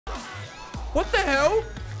What the hell?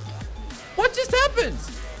 What just happened?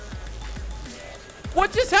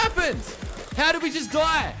 What just happened? How did we just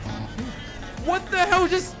die? What the hell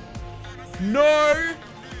just... No.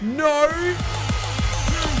 No.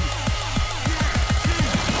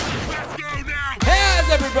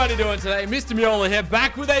 How's everybody doing today? Mr. Miola here,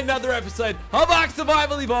 back with another episode of ARK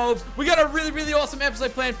Survival Evolved. We got a really awesome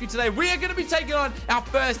episode planned for you today. We are going to be taking on our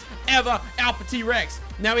first ever Alpha T-Rex.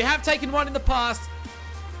 Now, we have taken one in the past.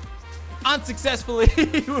 Unsuccessfully,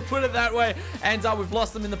 we'll put it that way, and we've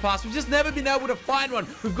lost them in the past. We've just never been able to find one.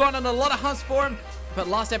 We've gone on a lot of hunts for them, but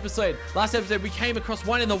last episode we came across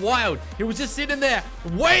one in the wild. It was just sitting there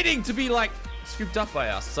waiting to be like scooped up by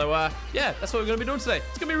us. So yeah, that's what we're gonna be doing today.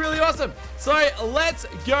 It's gonna be really awesome. So let's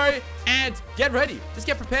go and get ready. Let's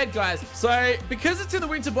get prepared, guys. So because it's in the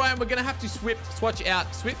winter biome, we're gonna have to swap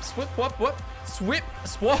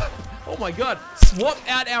oh my god, swap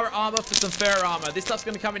out our armor for some fur armor. This stuff's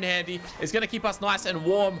gonna come in handy. It's gonna keep us nice and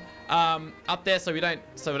warm up there so we don't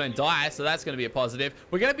die. So that's gonna be a positive.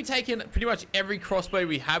 We're gonna be taking pretty much every crossbow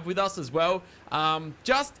we have with us as well,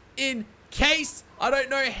 just in case. I don't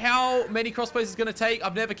know how many crossbows it's going to take.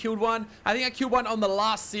 I've never killed one. I think I killed one on the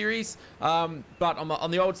last series, but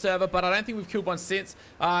on the old server, but I don't think we've killed one since.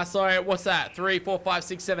 So what's that? 3, 4, 5,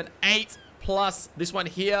 6, 7, 8 plus this one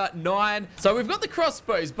here, 9. So we've got the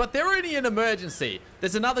crossbows, but they're only an emergency.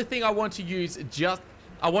 There's another thing I want to use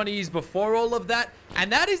before all of that,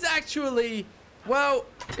 and that is actually, well,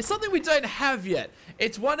 it's something we don't have yet.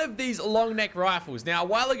 It's one of these long neck rifles. Now, a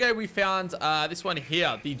while ago, we found this one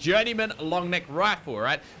here, the Journeyman long neck rifle,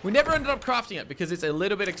 right? We never ended up crafting it because it's a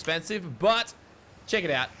little bit expensive, but check it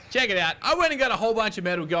out. Check it out. I went and got a whole bunch of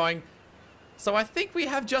metal going. So I think we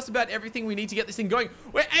have just about everything we need to get this thing going.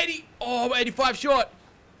 We're 85 short.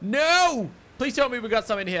 No! Please tell me we got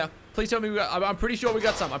some in here. Please tell me we got, I'm pretty sure we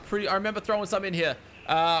got some. I remember throwing some in here.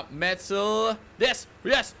 Metal. Yes.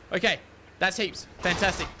 Okay. That's heaps.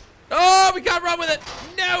 Fantastic. Oh, we can't run with it.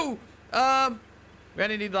 No. We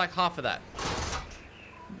only need like half of that.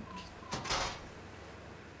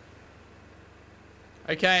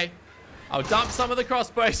 Okay. I'll dump some of the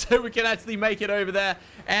crossbows so we can actually make it over there.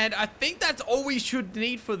 And I think that's all we should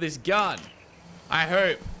need for this gun. I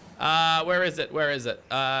hope. Where is it?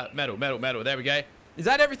 Metal. There we go. Is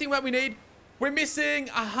that everything that we need? We're missing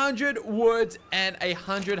 100 wood and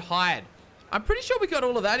 100 hide. I'm pretty sure we got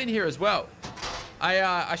all of that in here as well.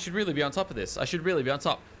 I should really be on top of this. I should really be on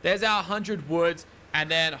top. There's our 100 wood and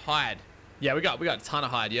then hide. Yeah, we got a ton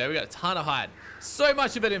of hide. Yeah, we got a ton of hide. So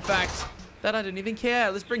much of it, in fact, that I didn't even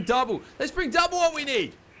care. Let's bring double. Let's bring double what we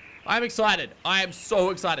need. I'm excited. I am so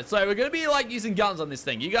excited. So we're going to be like using guns on this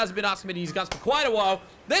thing. You guys have been asking me to use guns for quite a while.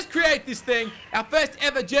 Let's create this thing. Our first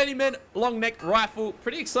ever Journeyman long neck rifle.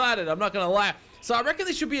 Pretty excited. I'm not going to lie. So I reckon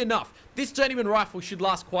this should be enough. This Journeyman rifle should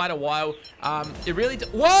last quite a while. It really...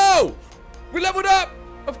 Whoa! We leveled up!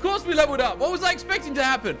 Of course we leveled up. What was I expecting to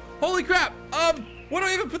happen? Holy crap. What do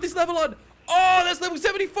I even put this level on? Oh, that's level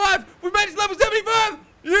 75. We made it to level 75.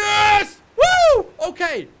 Yes! Woo!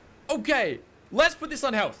 Okay. Let's put this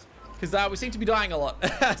on health. Because we seem to be dying a lot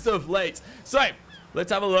as of late. So,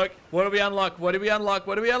 let's have a look. What do we unlock?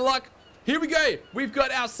 Here we go. We've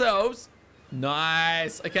got ourselves...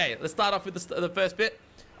 Nice. Okay, let's start off with the first bit.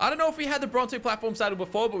 I don't know if we had the Bronto platform saddle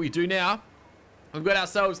before, but we do now. We've got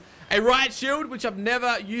ourselves a riot shield, which I've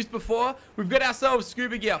never used before. We've got ourselves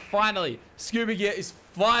scuba gear, finally. Scuba gear is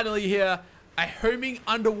finally here. A homing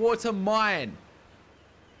underwater mine.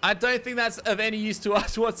 I don't think that's of any use to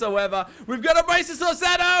us whatsoever. We've got a Dinosaurs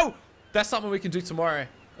saddle! That's something we can do tomorrow.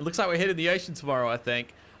 It looks like we're hitting the ocean tomorrow, I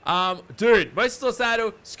think. Dude, Dinosaurs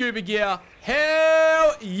saddle, scuba gear.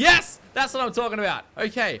 Hell yes! That's what I'm talking about.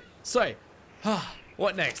 Okay, so...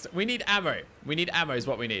 what next? We need ammo. We need ammo is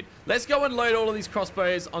what we need. Let's go and load all of these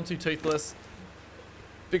crossbows onto Toothless.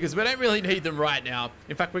 Because we don't really need them right now.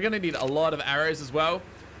 In fact, we're going to need a lot of arrows as well.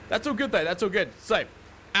 That's all good though. That's all good. So,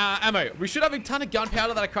 ammo. We should have a ton of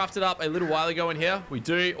gunpowder that I crafted up a little while ago in here. We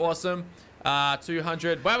do. Awesome.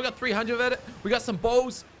 200. Wow, we got 300 of it. We got some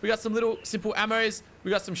bowls. We got some little simple ammos.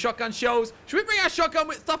 We got some shotgun shells. Should we bring our shotgun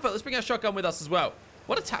with... Stuff it. Let's bring our shotgun with us as well.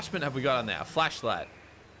 What attachment have we got on there? A flashlight.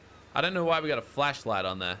 I don't know why we got a flashlight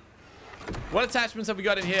on there. What attachments have we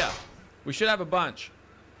got in here? We should have a bunch.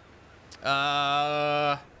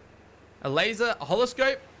 A laser, a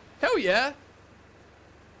holoscope. Hell yeah.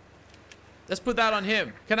 Let's put that on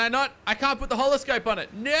him. Can I not? I can't put the holoscope on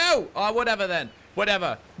it. No. Oh, whatever then.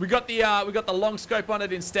 Whatever. We got the long scope on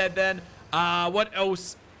it instead then. What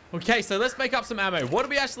else? Okay, so let's make up some ammo. What do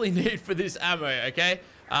we actually need for this ammo? Okay.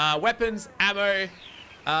 Weapons, ammo.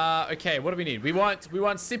 Okay, what do we need? We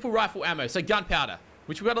want simple rifle ammo, so gunpowder,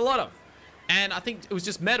 which we got a lot of. And I think it was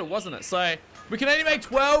just metal, wasn't it? So we can only make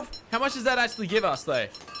 12. How much does that actually give us, though?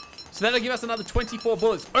 So that'll give us another 24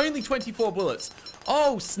 bullets. Only 24 bullets.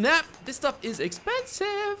 Oh, snap. This stuff is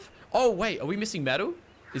expensive. Oh, wait. Are we missing metal?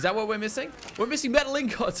 Is that what we're missing? We're missing metal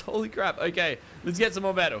ingots. Holy crap. Okay, let's get some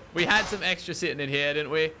more metal. We had some extra sitting in here,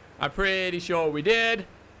 didn't we? I'm pretty sure we did.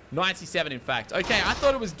 97, in fact. Okay, I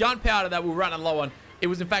thought it was gunpowder that we were running low on. It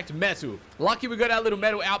was, in fact, metal. Lucky we got our little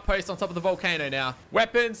metal outpost on top of the volcano now.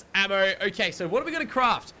 Weapons, ammo. Okay, so what are we going to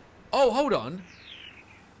craft? Oh, hold on.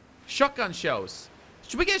 Shotgun shells.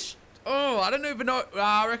 Should we get... Oh, I don't even know.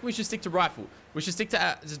 I reckon we should stick to rifle. We should stick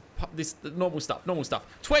to just this normal stuff. Normal stuff.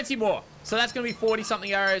 20 more. So that's going to be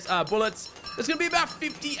 40-something arrows, bullets. There's going to be about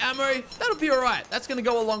 50 ammo. That'll be all right. That's going to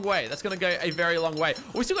go a long way. That's going to go a very long way.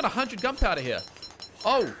 Oh, we still got 100 gunpowder here.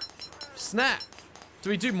 Oh, snap. Do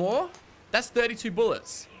we do more? That's 32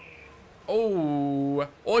 bullets. Oh.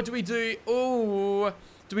 Or do we do... Oh.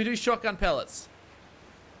 Do we do shotgun pellets?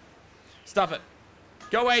 Stuff it.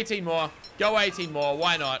 Go 18 more. Go 18 more.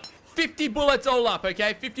 Why not? 50 bullets all up,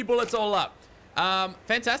 okay? 50 bullets all up.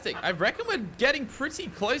 Fantastic. I reckon we're getting pretty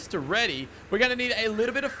close to ready. We're going to need a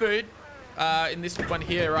little bit of food in this one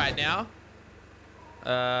here right now.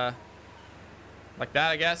 Like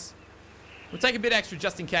that, I guess. We'll take a bit extra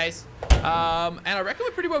just in case. And I reckon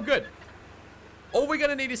we're pretty well good. All we're going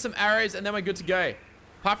to need is some arrows, and then we're good to go.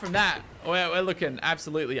 Apart from that, we're looking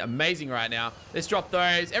absolutely amazing right now. Let's drop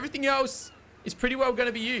those. Everything else is pretty well going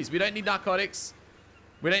to be used. We don't need narcotics.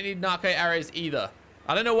 We don't need narco arrows either.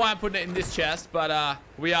 I don't know why I'm putting it in this chest, but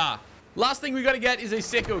we are. Last thing we got to get is a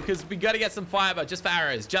sickle, because we got to get some fiber just for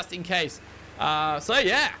arrows, just in case. So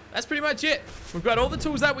yeah, that's pretty much it. We've got all the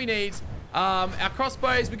tools that we need. Our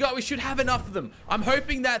crossbows, we should have enough of them. I'm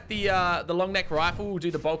hoping that the long neck rifle will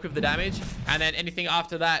do the bulk of the damage, and then anything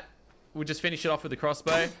after that, we'll just finish it off with the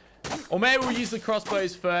crossbow. Or maybe we'll use the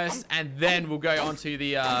crossbows first, and then we'll go on to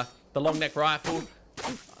the long neck rifle.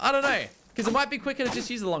 I don't know. Because it might be quicker to just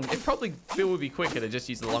use the long... It probably will be quicker to just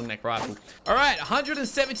use the long neck rifle. All right,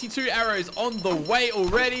 172 arrows on the way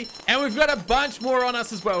already. And we've got a bunch more on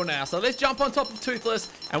us as well now. So let's jump on top of Toothless.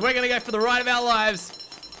 And we're going to go for the ride of our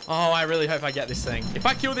lives. Oh, I really hope I get this thing. If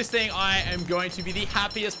I kill this thing, I am going to be the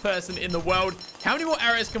happiest person in the world. How many more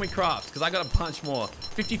arrows can we craft? Because I got a bunch more.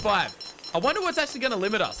 55. I wonder what's actually going to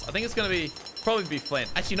limit us. I think it's going to be... Probably be flint.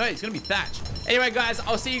 Actually, no, it's going to be thatch. Anyway, guys,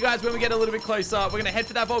 I'll see you guys when we get a little bit closer. We're going to head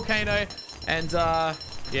for that volcano. And,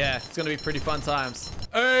 yeah, it's going to be pretty fun times.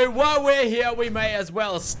 Oh, while we're here, we may as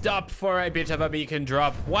well stop for a bit of a beacon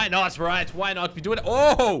drop. Why not, right? Why not? We do it.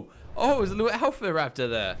 Oh! Oh, there's a little alpha raptor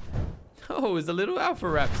there. Oh, there's a little alpha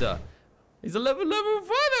raptor. He's a level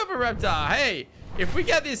 5 alpha raptor. Hey, if we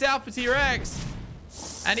get this alpha T-Rex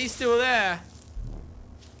and he's still there,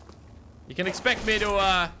 you can expect me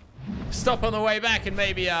to, stop on the way back and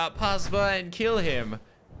maybe pass by and kill him.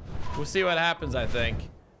 We'll see what happens, I think.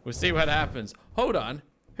 We'll see what happens. Hold on.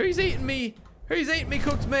 Who's eating me? Who's eating me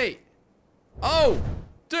cooked meat? Oh,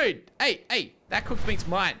 dude. Hey, that cooked meat's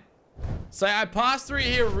mine. So I passed through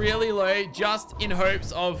here really low just in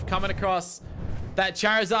hopes of coming across that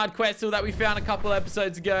Charizard Quetzal that we found a couple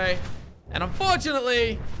episodes ago. And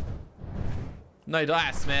unfortunately, no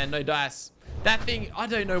dice, man. No dice. That thing, I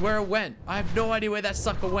don't know where it went. I have no idea where that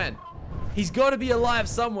sucker went. He's got to be alive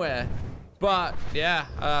somewhere. But,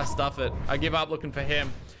 yeah, stuff it. I give up looking for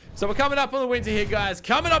him. So we're coming up on the winter here, guys.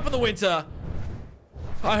 Coming up on the winter.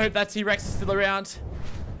 I hope that T-Rex is still around.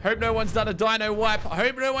 Hope no one's done a dino wipe. I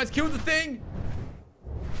hope no one's killed the thing.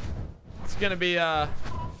 It's going to be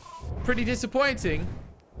pretty disappointing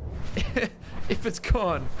if it's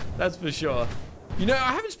gone. That's for sure. You know,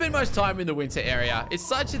 I haven't spent much time in the winter area. It's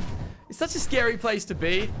such a scary place to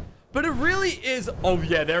be, but it really is. Oh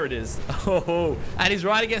yeah, there it is. Oh, and he's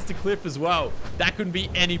right against the cliff as well. That couldn't be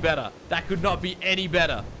any better. That could not be any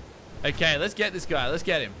better. Okay, let's get this guy. Let's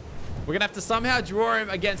get him. We're gonna have to somehow draw him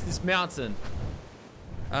against this mountain.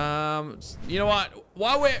 You know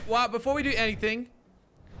what? Before we do anything,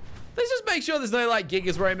 let's just make sure there's no like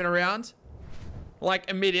gigas roaming around, like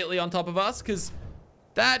immediately on top of us, because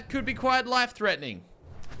that could be quite life-threatening.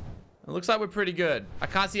 It looks like we're pretty good. I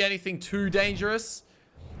can't see anything too dangerous,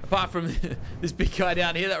 apart from this big guy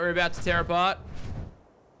down here that we're about to tear apart.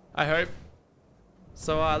 I hope.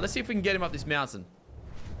 So let's see if we can get him up this mountain.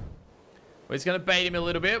 We're just gonna bait him a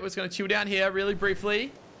little bit. We're just gonna chill down here really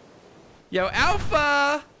briefly. Yo,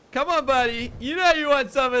 Alpha! Come on, buddy. You know you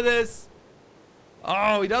want some of this.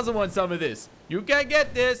 Oh, he doesn't want some of this. You can't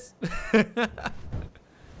get this.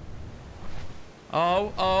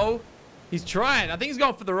 Oh. He's trying. I think he's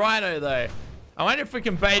going for the rhino, though. I wonder if we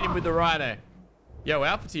can bait him with the rhino. Yo,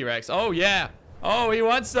 Alpha T-Rex. Oh, yeah. Oh, he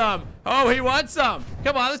wants some. Oh, he wants some.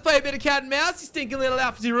 Come on, let's play a bit of cat and mouse. You stinking little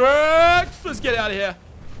Alpha T-Rex. Let's get out of here.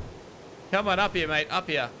 Come on, up here, mate. Up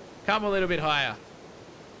here. Come a little bit higher.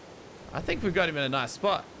 I think we've got him in a nice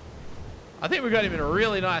spot. I think we've got him in a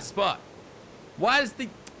really nice spot. Why does he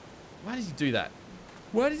do that?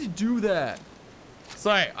 Why does he do that? So,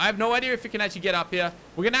 I have no idea if he can actually get up here.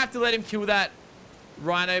 We're going to have to let him kill that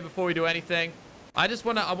rhino before we do anything. I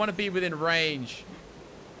want to be within range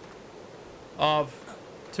of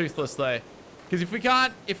Toothless though. Because if we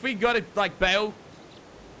got to like bail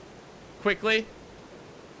quickly,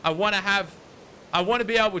 I want to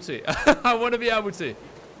be able to. I want to be able to.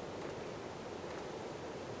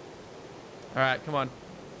 All right, come on.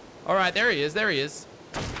 All right, there he is. There he is.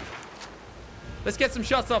 Let's get some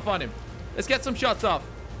shots off on him. Let's get some shots off.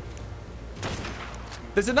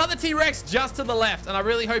 There's another T-Rex just to the left, and I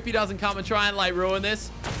really hope he doesn't come and try and like ruin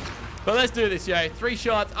this. But let's do this, yo. 3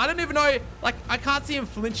 shots. I don't even know, like, I can't see him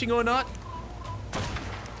flinching or not.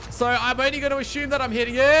 So I'm only going to assume that I'm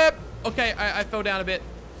hitting him. Okay, I fell down a bit.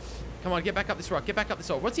 Come on, get back up this rock. Get back up this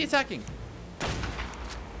rock. What's he attacking?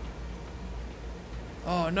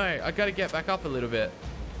 Oh, no. I got to get back up a little bit.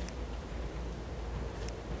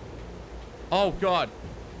 Oh, God.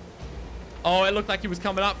 Oh, it looked like he was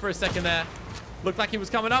coming up for a second there. Looked like he was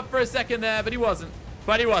coming up for a second there, but he wasn't.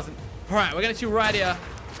 But he wasn't. All right, we're going to chill right here.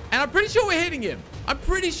 And I'm pretty sure we're hitting him. I'm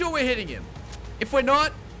pretty sure we're hitting him. If we're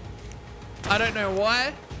not, I don't know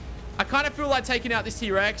why. I kind of feel like taking out this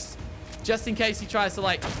T-Rex just in case he tries to,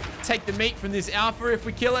 like, take the meat from this alpha if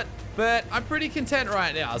we kill it. But I'm pretty content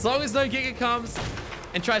right now. As long as no Giga comes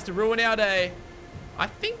and tries to ruin our day, I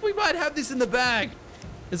think we might have this in the bag.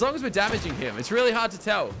 As long as we're damaging him. It's really hard to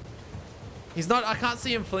tell. He's not, I can't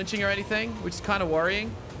see him flinching or anything, which is kind of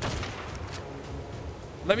worrying.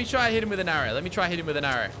 Let me try hit him with an arrow. Let me try hit him with an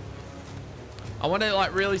arrow. I want to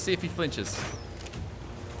like really see if he flinches.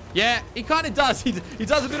 Yeah, he kind of does. He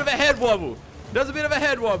does a bit of a head wobble. Does a bit of a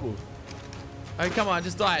head wobble. Oh, come on,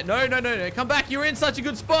 just die. No, no, no, no. Come back. You're in such a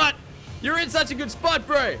good spot. You're in such a good spot,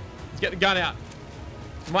 bro. Let's get the gun out.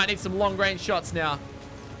 Might need some long range shots now.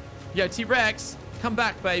 Yo, T-Rex, come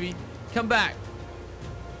back, baby. Come back.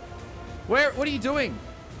 What are you doing?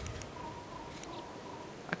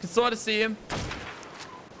 I can sort of see him.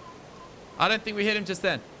 I don't think we hit him just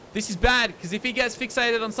then. This is bad, because if he gets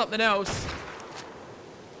fixated on something else,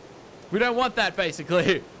 we don't want that,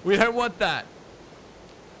 basically. We don't want that.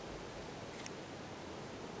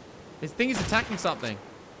 This thing is attacking something.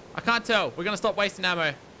 I can't tell. We're going to stop wasting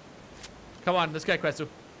ammo. Come on, let's go, Quetzal.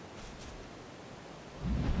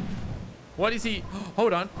 What is he?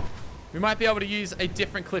 Hold on. We might be able to use a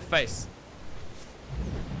different cliff face.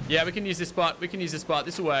 Yeah, we can use this spot. We can use this spot.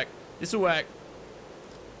 This will work. This will work.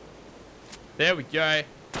 There we go.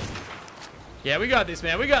 Yeah, we got this,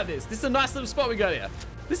 man. We got this. This is a nice little spot we got here.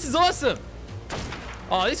 This is awesome.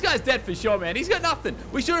 Oh, this guy's dead for sure, man. He's got nothing.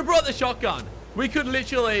 We should have brought the shotgun. We could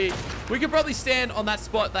probably stand on that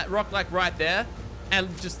spot, that rock, like right there, and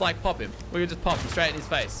just like pop him. We could just pop him straight in his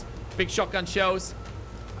face. Big shotgun shells.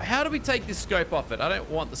 How do we take this scope off it? I don't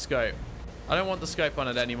want the scope. I don't want the scope on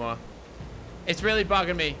it anymore. It's really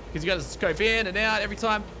bugging me because you got to scope in and out every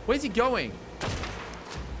time. Where's he going?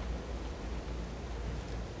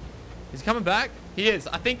 Is he coming back? He is.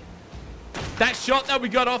 I think that shot that we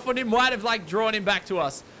got off on him might have like drawn him back to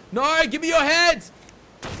us. No, give me your head.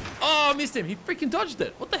 Oh, I missed him. He freaking dodged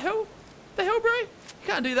it. What the hell? What the hell, bro? You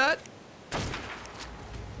can't do that.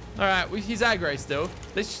 All right, he's aggro still.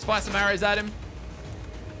 Let's just fire some arrows at him.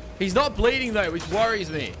 He's not bleeding though, which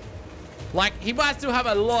worries me. Like, he might still have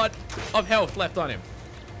a lot of health left on him.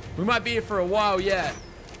 We might be here for a while yet.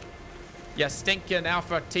 Yeah, stinking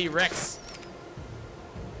Alpha T-Rex.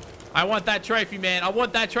 I want that trophy, man. I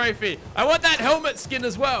want that trophy. I want that helmet skin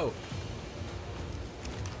as well.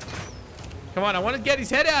 Come on, I want to get his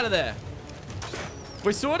head out of there.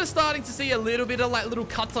 We're sort of starting to see a little bit of like little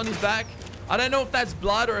cuts on his back. I don't know if that's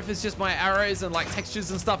blood or if it's just my arrows and like textures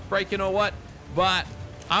and stuff breaking or what. But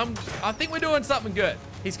I think we're doing something good.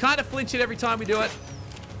 He's kind of flinching every time we do it.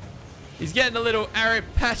 He's getting a little arrow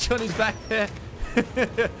patch on his back there.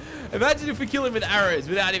 Imagine if we kill him with arrows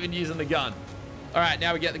without even using the gun. All right,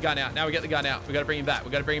 now we get the gun out. Now we get the gun out. We got to bring him back.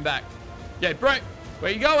 We got to bring him back. Yeah, bro,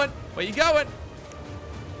 where you going? Where you going?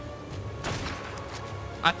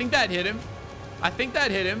 I think that hit him. I think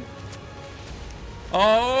that hit him.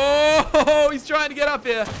 Oh, he's trying to get up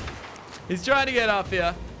here. He's trying to get up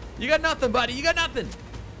here. You got nothing, buddy. You got nothing.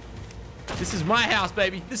 This is my house,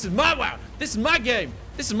 baby. This is my wow. This is my game.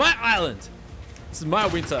 This is my island. This is my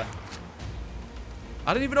winter.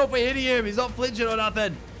 I don't even know if we're hitting him. He's not flinching or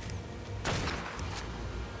nothing.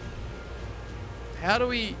 How do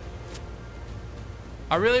we...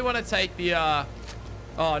 I really want to take the,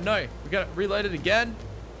 oh no, we got to reload it again.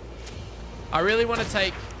 I really want to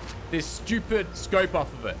take this stupid scope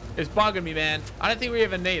off of it. It's bugging me, man. I don't think we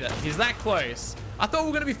even need it. He's that close. I thought we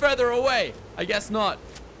were going to be further away. I guess not.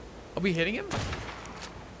 Are we hitting him?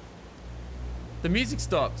 The music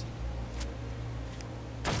stopped.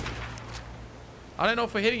 I don't know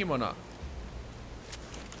if we're hitting him or not.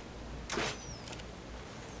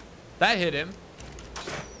 That hit him.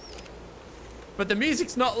 But the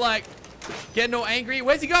music's not like getting all angry.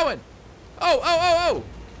 Where's he going? Oh.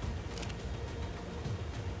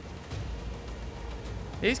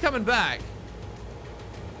 He's coming back.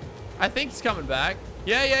 I think he's coming back.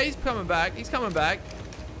 Yeah, he's coming back. He's coming back.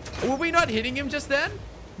 Were we not hitting him just then?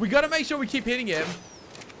 We got to make sure we keep hitting him,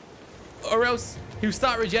 or else he'll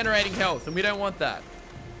start regenerating health, and we don't want that.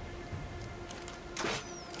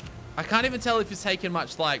 I can't even tell if he's taking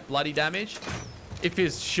much, like, bloody damage. If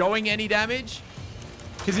he's showing any damage.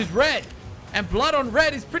 Because he's red. And blood on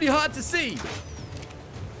red is pretty hard to see.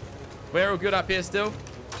 We're all good up here still.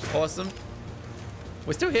 Awesome.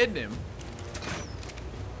 We're still hitting him.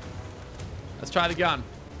 Let's try the gun.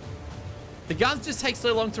 The guns just take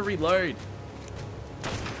so long to reload.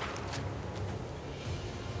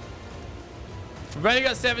 We've only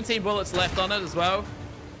got 17 bullets left on it as well.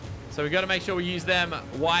 So we got to make sure we use them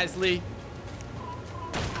wisely.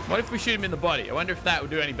 What if we shoot him in the body? I wonder if that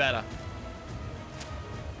would do any better.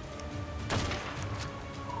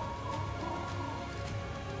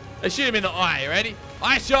 Let's shoot him in the eye. Ready?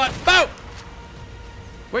 Eye shot. Boom!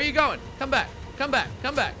 Where are you going? Come back. Come back.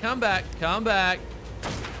 Come back. Come back. Come back.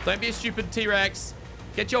 Don't be a stupid T-Rex.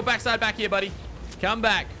 Get your backside back here, buddy. Come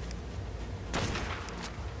back.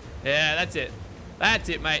 Yeah, that's it. That's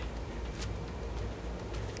it, mate.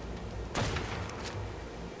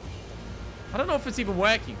 I don't know if it's even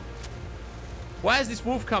working. Why is this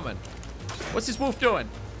wolf coming? What's this wolf doing?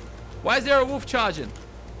 Why is there a wolf charging?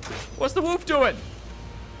 What's the wolf doing?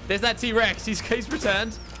 There's that T-Rex. He's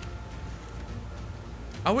returned.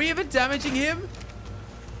 Are we even damaging him?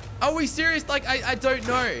 Are we serious? Like, I don't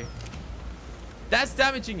know. That's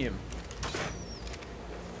damaging him.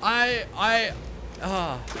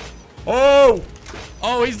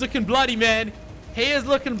 Oh, he's looking bloody, man. He is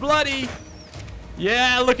looking bloody.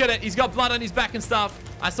 Yeah, look at it. He's got blood on his back and stuff.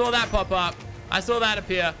 I saw that pop up. I saw that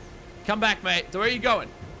appear. Come back, mate. Where are you going?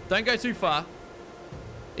 Don't go too far.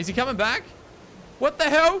 Is he coming back? What the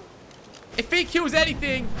hell? If he kills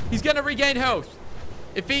anything, he's going to regain health.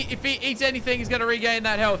 If he eats anything, he's going to regain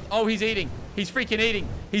that health. Oh, he's eating. He's freaking eating.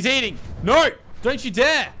 He's eating. No! Don't you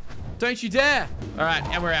dare. Don't you dare. All right,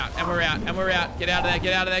 and we're out. And we're out. And we're out. Get out of there.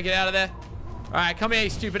 Get out of there. Get out of there. All right, come here, you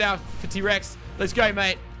stupid Alpha T-Rex. Let's go,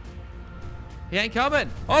 mate. He ain't coming.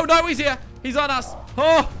 Oh, no, he's here. He's on us.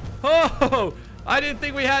 Oh, I didn't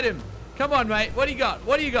think we had him. Come on, mate. What do you got?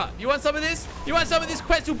 What do you got? You want some of this? You want some of this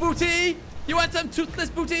Quetzal booty? You want some toothless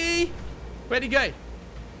booty? Where'd he go?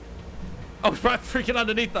 Oh, he's right freaking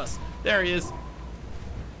underneath us. There he is.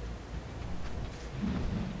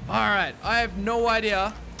 All right. I have no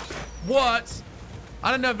idea what.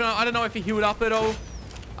 I don't know if he healed up at all.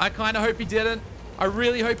 I kind of hope he didn't. I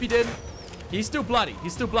really hope he did. He's still bloody.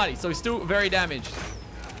 He's still bloody. So he's still very damaged.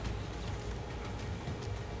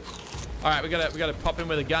 All right, we gotta pop him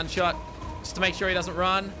with a gunshot just to make sure he doesn't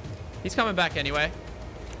run. He's coming back anyway.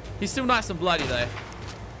 He's still nice and bloody though.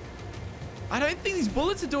 I don't think these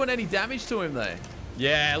bullets are doing any damage to him though.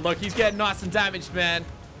 Yeah, look, he's getting nice and damaged, man.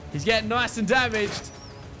 He's getting nice and damaged.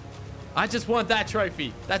 I just want that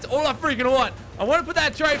trophy. That's all I freaking want. I want to put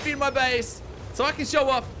that trophy in my base so I can show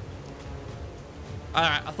off. All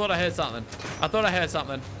right, I thought I heard something. I thought I heard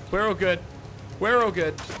something. We're all good. We're all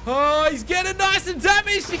good. Oh, he's getting nice and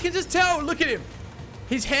damaged. You can just tell. Look at him.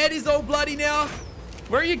 His head is all bloody now.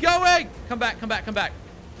 Where are you going? Come back, come back, come back.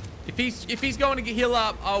 If he's going to heal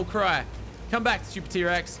up, I'll cry. Come back, stupid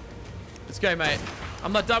T-Rex. Let's go, mate.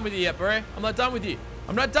 I'm not done with you yet, bro. I'm not done with you.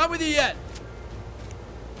 I'm not done with you yet.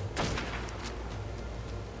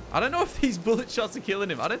 I don't know if these bullet shots are killing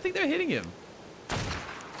him. I don't think they're hitting him.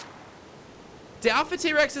 Do Alpha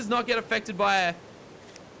T-Rexes not get affected by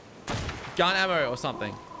gun ammo or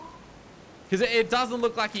something? Because it doesn't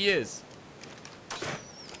look like he is.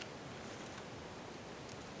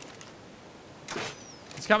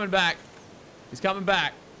 He's coming back. He's coming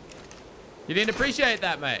back. You didn't appreciate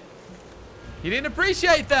that, mate. You didn't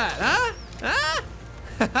appreciate that, huh?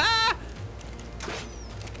 Huh?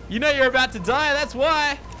 You know you're about to die, that's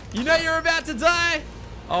why. You know you're about to die.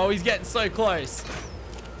 Oh, he's getting so close.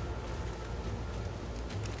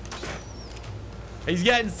 He's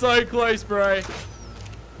getting so close, bro.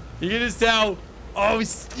 You can just tell. Oh,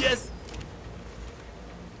 yes.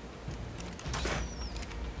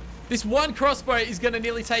 This one crossbow is going to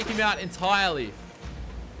nearly take him out entirely.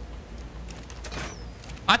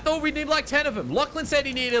 I thought we'd need like 10 of them. Lachlan said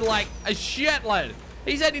he needed like a shitload.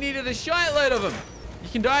 He said he needed a shitload of them. You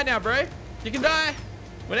can die now, bro. You can die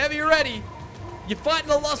whenever you're ready. You're fighting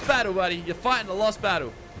a lost battle, buddy. You're fighting a lost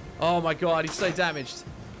battle. Oh my god, he's so damaged.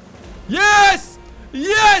 Yes!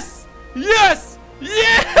 Yes! Yes!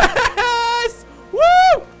 Yes!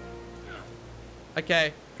 Woo!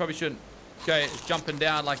 Okay, probably shouldn't go jumping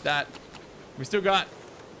down like that. We still got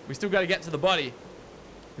to get to the body.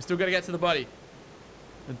 We still got to get to the body.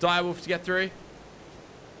 The direwolf to get through.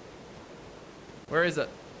 Where is it?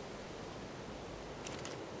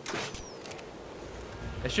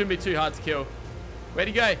 It shouldn't be too hard to kill. Where'd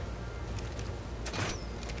he go?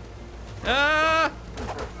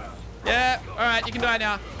 Yeah, alright, you can die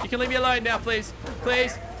now. You can leave me alone now, please.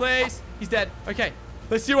 Please, please. He's dead. Okay,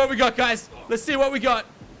 let's see what we got, guys. Let's see what we got.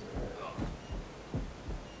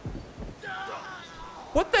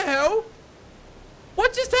 What the hell?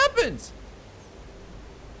 What just happened?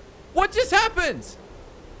 What just happened?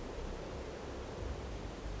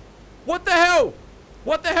 What the hell?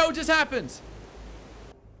 What the hell just happened?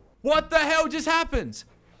 What the hell just happened?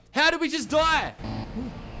 How did we just die?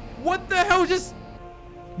 What the hell just...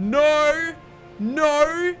 No.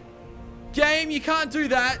 No. Game, you can't do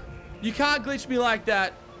that. You can't glitch me like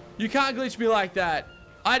that. You can't glitch me like that.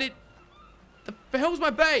 I did... The hell's my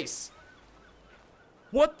base?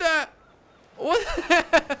 What the... What the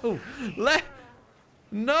hell?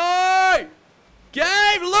 No!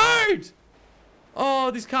 Game, load!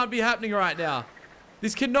 Oh, this can't be happening right now.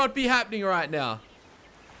 This cannot be happening right now.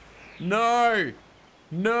 No.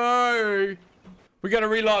 No. We gotta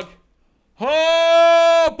relog.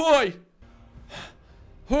 Oh, boy.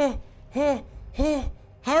 Oh,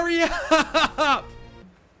 hurry up.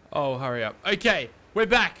 Oh, hurry up. Okay, we're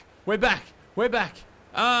back. We're back. We're back.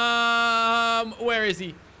 Where is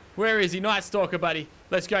he? Where is he? Night Stalker, buddy.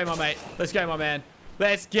 Let's go, my mate. Let's go, my man.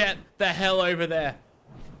 Let's get the hell over there.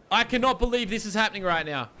 I cannot believe this is happening right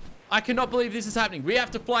now. I cannot believe this is happening. We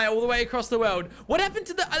have to fly all the way across the world. What happened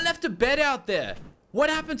to the... I left a bed out there. What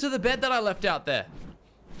happened to the bed that I left out there?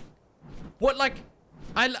 What, like...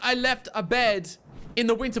 I left a bed in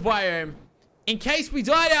the winter biome. In case we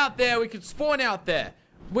died out there, we could spawn out there.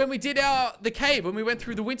 When we did the cave, when we went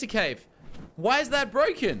through the winter cave. Why is that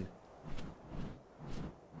broken?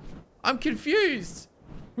 I'm confused.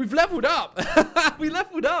 We've leveled up. We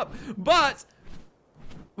leveled up. But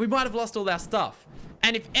we might have lost all our stuff.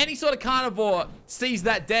 And if any sort of carnivore sees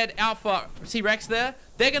that dead alpha T-Rex there,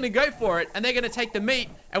 they're going to go for it. And they're going to take the meat.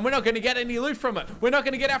 And we're not going to get any loot from it. We're not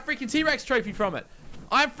going to get our freaking T-Rex trophy from it.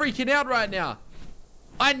 I'm freaking out right now.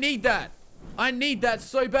 I need that. I need that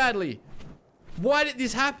so badly. Why did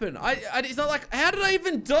this happen? It's not like... How did I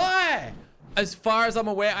even die? As far as I'm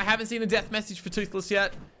aware, I haven't seen a death message for Toothless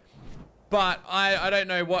yet. But I don't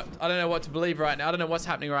know what to believe right now. I don't know what's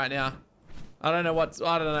happening right now. I don't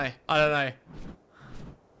know.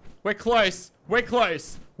 We're close. We're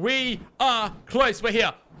close. We are close. We're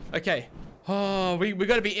here. Okay. Oh, we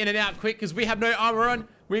got to be in and out quick because we have no armor on.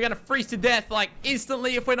 We're going to freeze to death like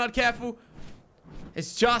instantly if we're not careful.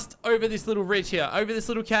 It's just over this little ridge here. Over this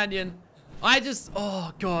little canyon.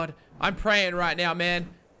 Oh God. I'm praying right now, man.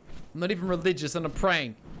 I'm not even religious and I'm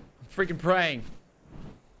praying. I'm freaking praying.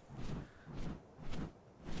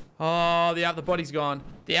 Oh, the alpha body's gone.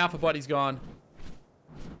 The alpha body's gone.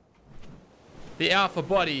 The alpha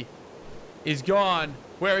body is gone.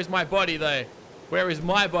 Where is my body, though? Where is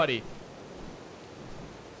my body?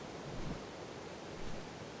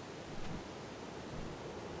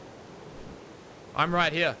 I'm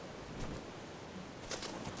right here.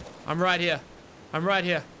 I'm right here. I'm right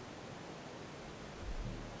here.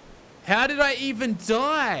 How did I even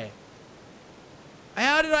die?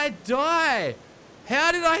 How did I die?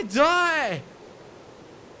 How did I die?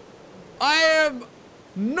 I am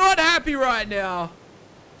not happy right now.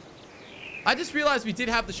 I just realized we did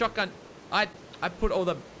have the shotgun. I put all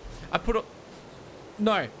the...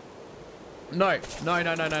 No. No. No,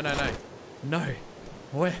 no, no, no, no, no. No.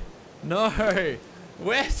 Where? No.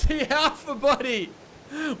 Where's the alpha body?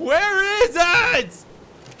 Where is it?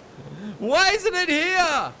 Why isn't it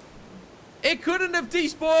here? It couldn't have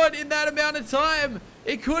despawned in that amount of time.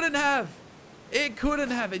 It couldn't have. It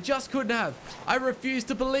couldn't have. It just couldn't have. I refuse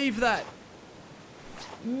to believe that.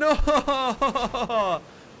 No.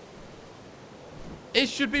 It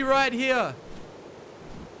should be right here.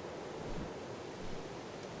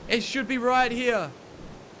 It should be right here.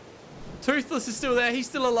 Toothless is still there. He's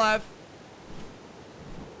still alive.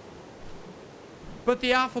 But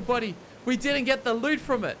the alpha body, we didn't get the loot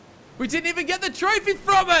from it. We didn't even get the trophy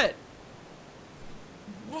from it.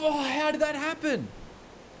 Oh, how did that happen?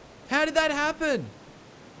 How did that happen?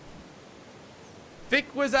 Vic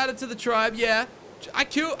was added to the tribe, yeah. I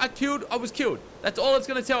was killed. That's all it's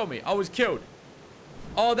gonna tell me. I was killed.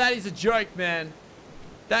 Oh, that is a joke, man.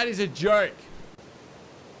 That is a joke.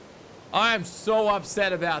 I am so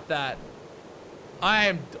upset about that.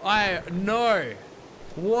 No.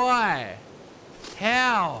 Why?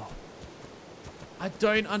 How? I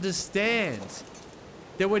don't understand.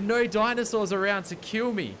 There were no dinosaurs around to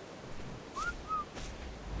kill me.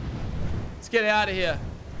 Let's get out of here.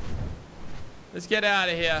 Let's get out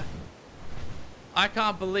of here. I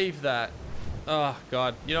can't believe that. Oh,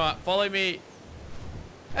 God. You know what? Follow me.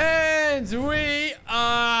 And we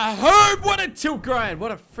are home. What a tilt grind.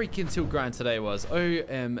 What a freaking tilt grind today was.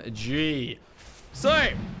 OMG. So,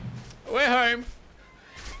 we're home.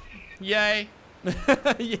 Yay.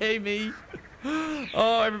 Yay me.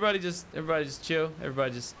 Oh, everybody just chill.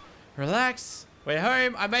 Everybody just relax. We're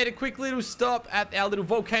home. I made a quick little stop at our little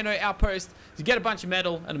volcano outpost to get a bunch of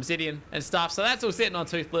metal and obsidian and stuff. So that's all sitting on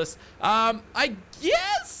Toothless. I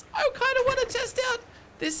guess I kind of want to test out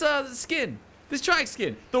this skin. This trike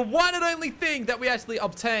skin. The one and only thing that we actually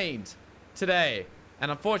obtained today. And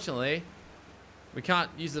unfortunately, we can't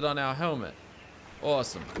use it on our helmet.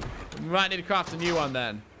 Awesome. We might need to craft a new one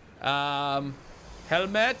then.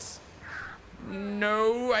 Helmet?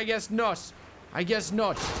 No, I guess not. I guess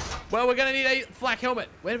not. Well, we're gonna need a flak helmet.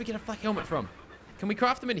 Where do we get a flak helmet from? Can we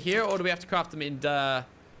craft them in here, or do we have to craft them in the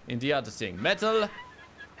other thing? Metal.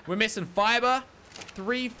 We're missing fiber.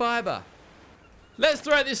 3 fiber. Let's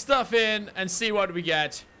throw this stuff in and see what we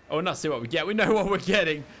get. Oh, not see what we get. We know what we're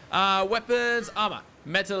getting. Weapons, armor,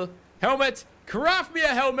 metal, helmet. Craft me a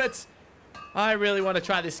helmet. I really want to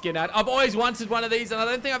try this skin out. I've always wanted one of these, and I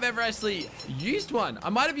don't think I've ever actually used one. I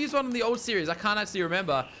might have used one in the old series. I can't actually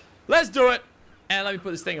remember. Let's do it. And let me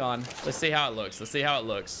put this thing on. Let's see how it looks. Let's see how it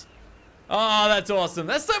looks. Oh, that's awesome.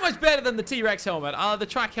 That's so much better than the T-Rex helmet. The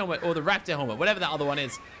trike helmet or the raptor helmet, whatever that other one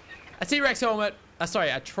is. A T-Rex helmet. Sorry,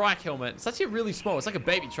 a trike helmet. It's actually really small. It's like a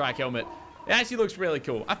baby trike helmet. It actually looks really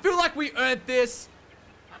cool. I feel like we earned this.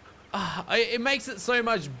 It makes it so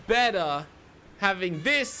much better having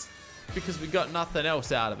this because we got nothing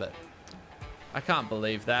else out of it. I can't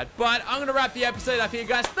believe that. But I'm going to wrap the episode up here,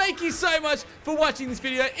 guys. Thank you so much for watching this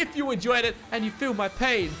video. If you enjoyed it and you feel my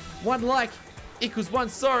pain, 1 like equals 1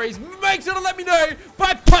 sorries. Make sure to let me know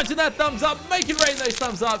by punching that thumbs up. Make it rain those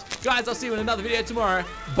thumbs up. Guys, I'll see you in another video tomorrow.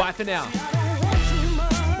 Bye for now.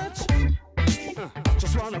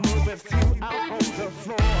 Just wanna move with you out on the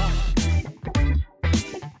floor.